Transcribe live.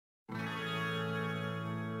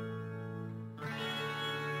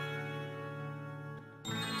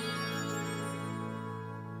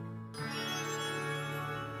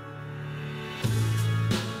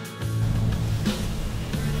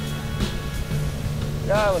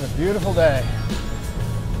God, what a beautiful day.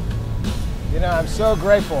 You know, I'm so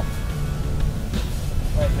grateful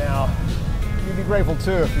right now. You'd be grateful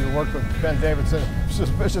too if you worked with Ben Davidson,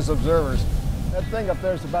 Suspicious Observers. That thing up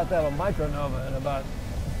there is about to have a micronova in about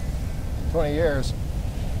 20 years.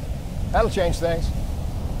 That'll change things.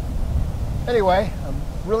 Anyway, I'm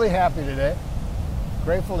really happy today.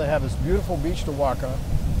 Grateful to have this beautiful beach to walk on.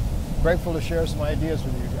 Grateful to share some ideas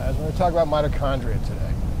with you guys. We're going to talk about mitochondria today.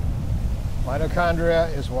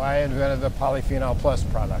 Mitochondria is why I invented the Polyphenol Plus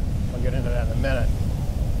product. I'll get into that in a minute.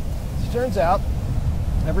 It turns out,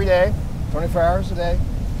 every day, 24 hours a day,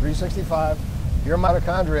 365, your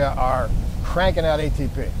mitochondria are cranking out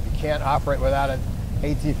ATP. You can't operate without it.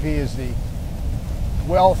 ATP is the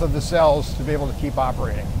wealth of the cells to be able to keep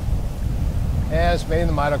operating. And it's made in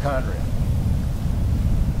the mitochondria.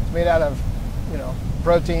 It's made out of,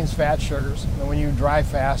 proteins, fats, sugars. And when you dry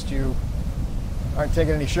fast, you aren't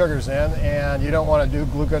taking any sugars in, and you don't want to do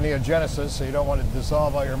gluconeogenesis, so you don't want to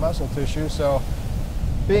dissolve all your muscle tissue. So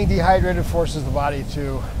being dehydrated forces the body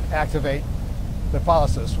to activate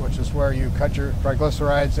lipolysis, which is where you cut your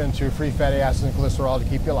triglycerides into free fatty acids and glycerol to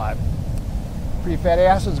keep you alive. Free fatty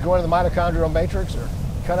acids go into the mitochondrial matrix or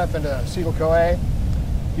cut up into acetyl-CoA,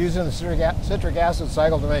 used in the citric acid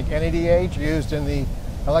cycle to make NADH, used in the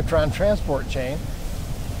electron transport chain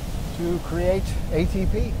to create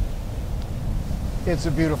ATP. It's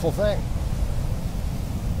a beautiful thing.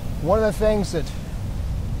 One of the things that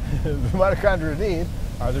the mitochondria need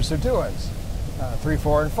are their sirtuins, 3,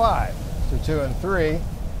 4, and 5. Sirtuin 3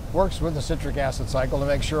 works with the citric acid cycle to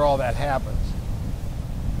make sure all that happens.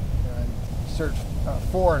 Sirt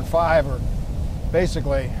 4 and 5 are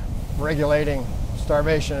basically regulating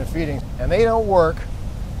starvation and feeding, and they don't work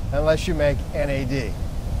unless you make NAD.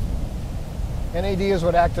 NAD is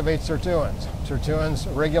what activates sirtuins. Sirtuins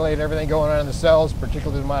regulate everything going on in the cells,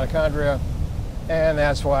 particularly the mitochondria, and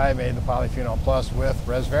that's why I made the Polyphenol Plus with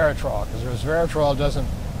resveratrol, because resveratrol doesn't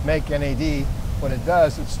make NAD. What it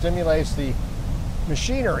does, it stimulates the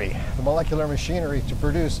machinery, the molecular machinery to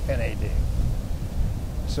produce NAD.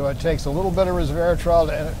 So it takes a little bit of resveratrol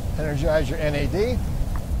to energize your NAD,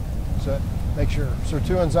 so it makes your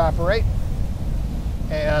sirtuins operate,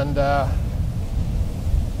 and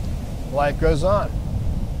life goes on.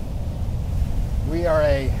 We are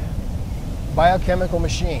a biochemical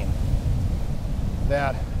machine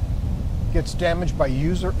that gets damaged by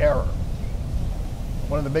user error.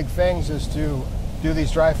 One of the big things is to do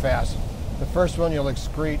these dry fasts. The first one, you'll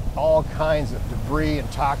excrete all kinds of debris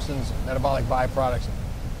and toxins and metabolic byproducts,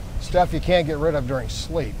 stuff you can't get rid of during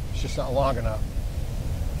sleep. It's just not long enough.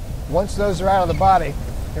 Once those are out of the body,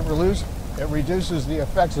 it reduces the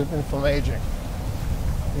effects of inflammation.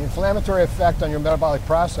 The inflammatory effect on your metabolic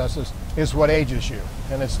processes is what ages you,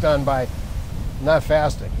 and it's done by not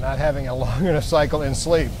fasting, not having a long enough cycle in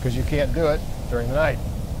sleep, because you can't do it during the night.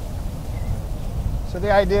 So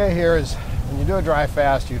the idea here is, when you do a dry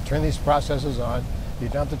fast, you turn these processes on, you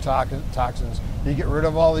dump the toxins, you get rid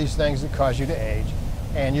of all these things that cause you to age,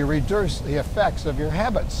 and you reduce the effects of your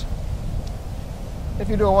habits. If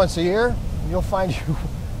you do it once a year, you'll find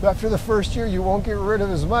after the first year, you won't get rid of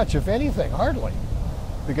as much, if anything, hardly,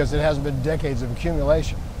 because it hasn't been decades of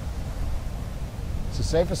accumulation. It's the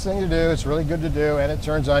safest thing to do, it's really good to do, and it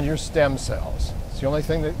turns on your stem cells. It's the only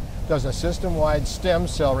thing that does a system-wide stem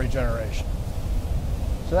cell regeneration.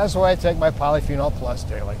 So that's why I take my Polyphenol Plus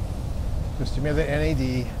daily, to stimulate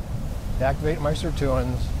NAD, to activate my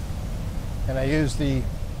sirtuins, and I use the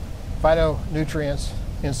phytonutrients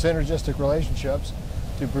in synergistic relationships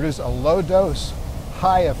to produce a low dose,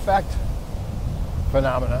 high effect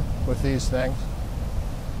phenomena with these things.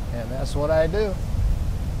 And that's what I do.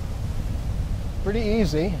 Pretty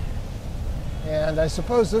easy. And I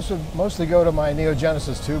suppose this would mostly go to my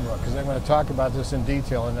Neogenesis 2 book, because I'm going to talk about this in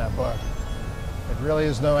detail in that book. It really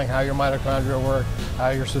is knowing how your mitochondria work, how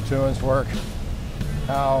your sirtuins work,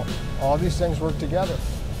 how all these things work together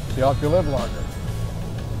to help you live longer.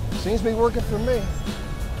 Seems to be working for me.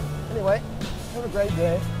 Anyway, have a great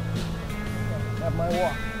day. Have my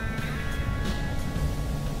walk.